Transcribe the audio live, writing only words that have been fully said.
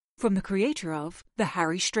from the creator of the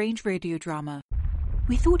Harry Strange radio drama.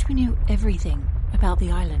 We thought we knew everything about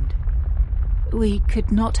the island. We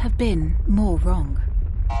could not have been more wrong.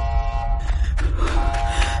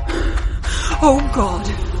 Oh God!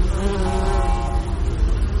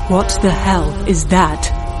 What the hell is that?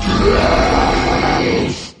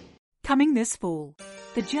 Coming this fall,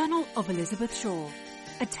 The Journal of Elizabeth Shaw,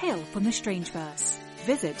 a tale from the Strangeverse.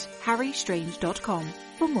 Visit harrystrange.com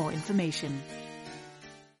for more information.